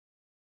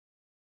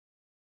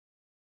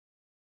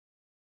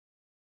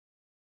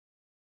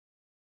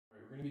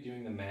going to be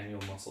doing the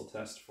manual muscle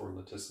test for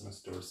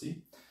Latissimus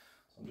Dorsi.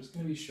 So I'm just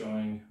going to be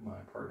showing my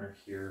partner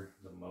here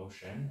the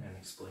motion and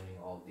explaining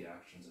all of the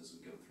actions as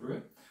we go through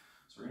it.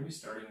 So we're going to be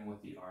starting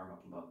with the arm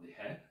up above the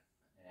head,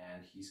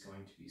 and he's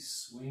going to be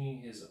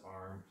swinging his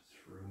arm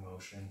through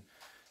motion,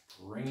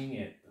 bringing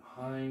it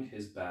behind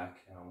his back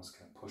and almost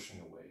kind of pushing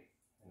away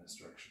in this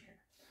direction here.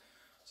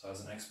 So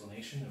as an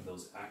explanation of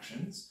those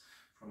actions,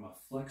 from a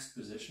flexed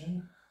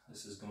position,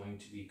 this is going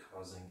to be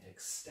causing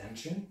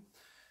extension.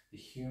 The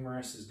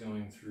humerus is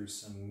going through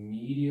some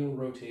medial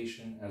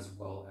rotation as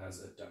well as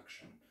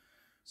adduction.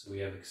 So we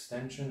have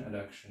extension,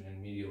 adduction,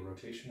 and medial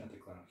rotation at the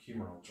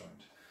glenohumeral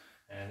joint.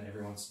 And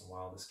every once in a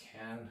while, this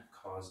can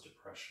cause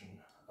depression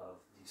of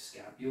the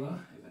scapula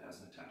if it has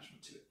an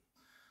attachment to it.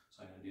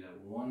 So I'm going to do that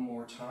one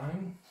more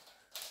time.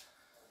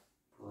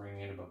 Bring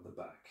it above the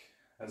back.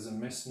 As a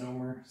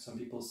misnomer, some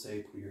people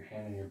say put your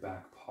hand in your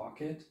back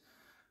pocket,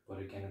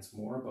 but again, it's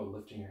more about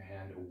lifting your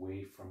hand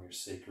away from your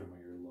sacrum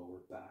or your lower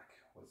back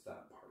with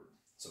that part.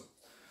 So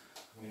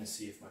I'm going to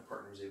see if my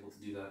partner is able to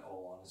do that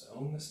all on his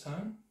own this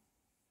time.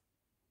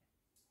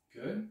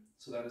 Good.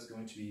 So that is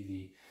going to be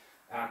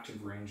the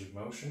active range of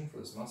motion for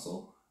this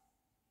muscle.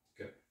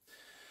 Good.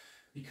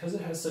 Because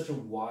it has such a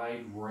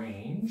wide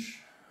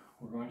range,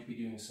 we're going to be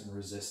doing some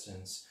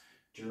resistance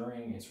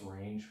during its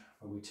range,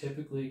 but we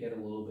typically get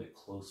a little bit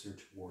closer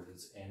toward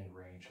its end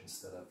range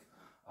instead of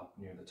up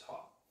near the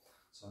top.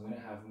 So I'm going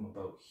to have him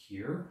about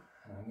here,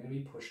 and I'm going to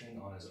be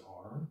pushing on his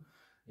arm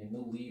in the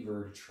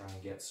lever to try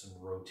and get some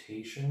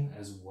rotation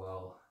as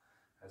well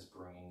as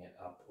bringing it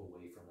up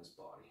away from his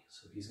body.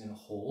 So he's going to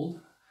hold.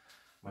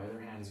 My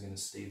other hand is going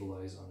to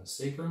stabilize on his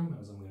sacrum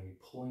as I'm going to be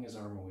pulling his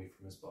arm away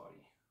from his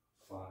body.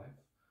 5,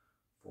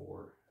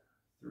 4,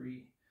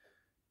 3,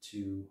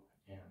 2,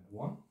 and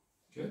 1.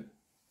 Good.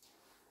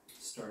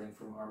 Starting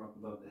from arm up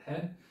above the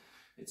head.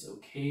 It's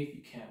okay if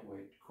you can't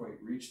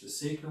quite reach the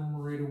sacrum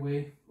right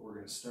away, but we're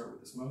going to start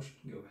with this motion.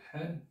 Go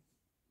ahead.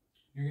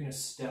 You're going to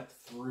step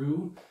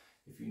through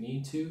if you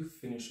need to,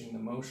 finishing the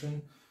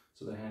motion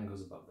so the hand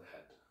goes above the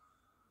head.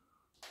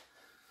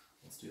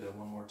 Let's do that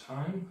one more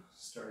time.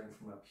 Starting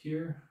from up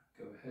here,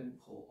 go ahead and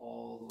pull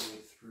all the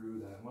way through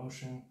that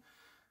motion,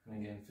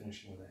 and again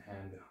finishing with a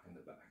hand behind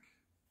the back.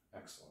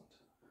 Excellent.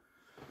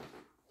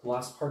 The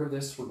last part of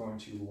this, we're going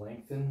to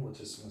lengthen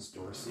Latissimus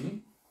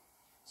Dorsi.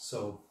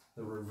 So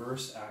the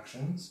reverse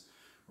actions,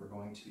 we're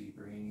going to be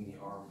bringing the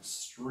arm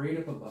straight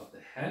up above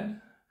the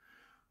head,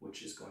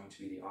 which is going to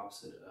be the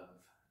opposite of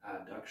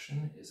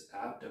adduction is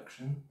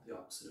abduction. The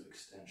opposite of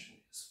extension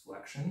is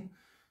flexion.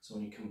 So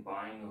when you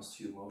combine those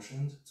two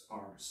motions, it's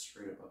arm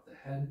straight above the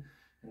head,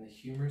 and the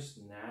humerus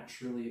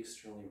naturally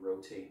externally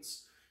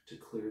rotates to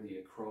clear the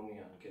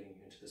acromion, getting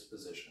you into this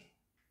position.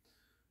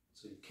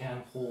 So you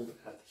can hold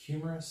at the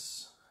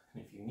humerus,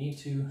 and if you need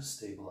to,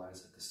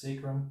 stabilize at the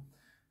sacrum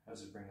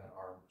as you bring that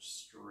arm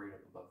straight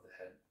up above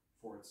the head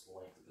for its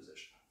length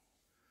position.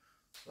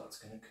 So that's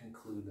going to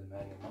conclude the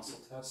manual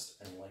muscle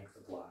test and length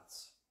of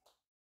lats.